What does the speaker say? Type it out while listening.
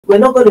we're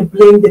not going to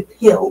blame the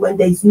pill when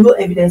there is no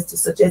evidence to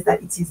suggest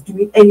that it is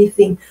doing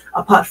anything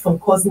apart from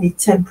causing a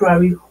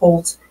temporary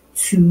halt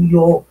to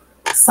your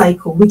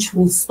cycle, which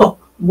will stop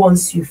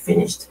once you've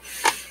finished.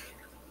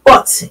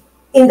 But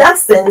in that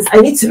sense,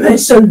 I need to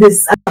mention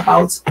this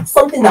about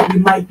something that we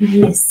might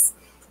miss,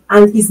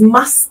 and is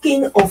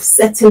masking of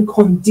certain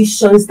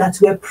conditions that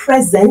were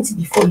present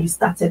before you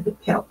started the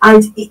pill.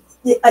 And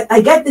I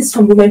get this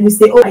from women who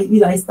say, oh,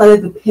 I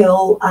started the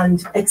pill and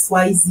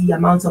XYZ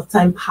amount of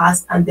time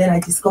passed, and then I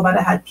discovered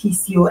I had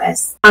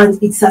PCOS.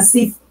 And it's as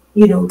if,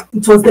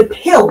 it was the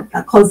pill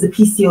that caused the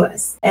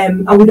PCOS.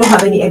 And we don't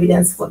have any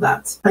evidence for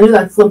that. I know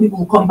that some people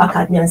will come back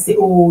at me and say,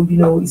 oh,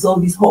 it's all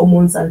these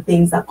hormones and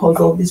things that cause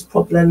all these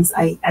problems.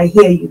 I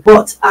hear you.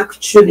 But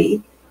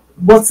actually,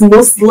 what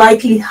most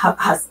likely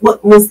has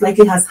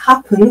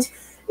happened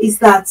is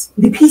that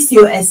the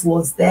PCOS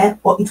was there,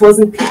 but it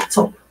wasn't picked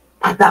up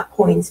at that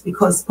point,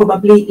 because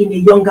probably in a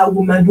younger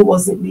woman who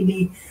wasn't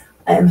really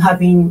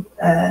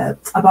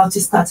about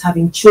to start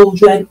having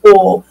children,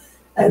 or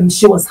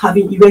she was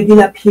having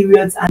irregular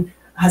periods and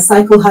her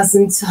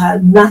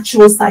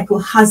natural cycle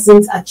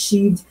hasn't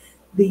achieved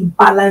the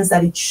balance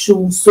that it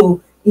should.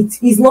 So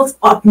it is not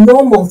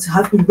abnormal to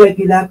have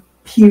irregular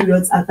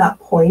periods at that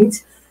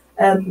point.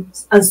 And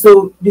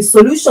so the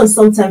solution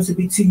sometimes would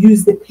be to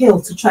use the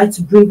pill to try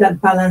to bring that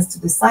balance to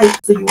the cycle.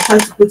 So you try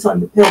to put on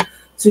the pill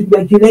to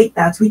regulate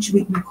that, which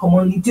we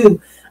commonly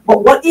do.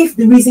 But what if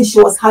the reason she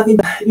was having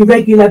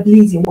irregular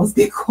bleeding was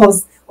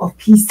because of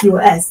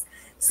PCOS?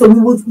 So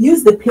we would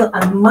use the pill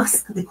and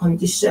mask the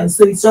condition.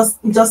 So it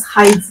just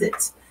hides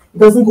it. It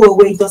doesn't go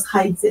away, it just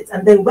hides it.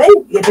 And then when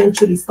it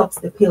eventually stops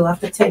the pill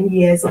after 10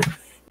 years of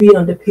being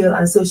on the pill,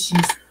 and so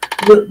she's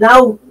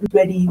now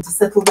ready to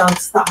settle down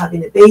to start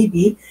having a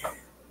baby,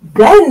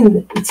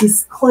 then it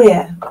is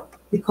clear,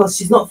 because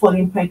she's not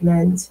falling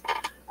pregnant,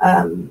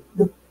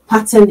 the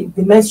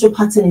menstrual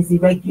pattern is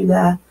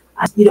irregular,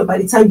 and by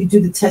the time you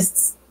do the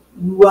tests,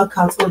 you work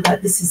out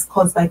that this is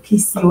caused by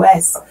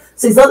PCOS.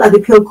 So it's not that the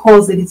pill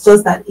caused it, it's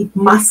just that it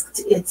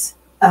masked it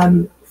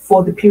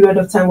for the period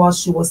of time while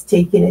she was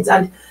taking it.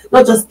 And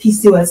not just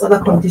PCOS, other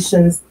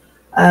conditions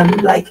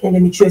like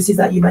endometriosis,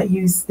 that you might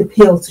use the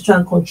pill to try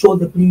and control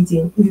the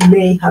bleeding, you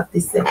may have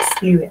this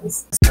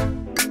experience.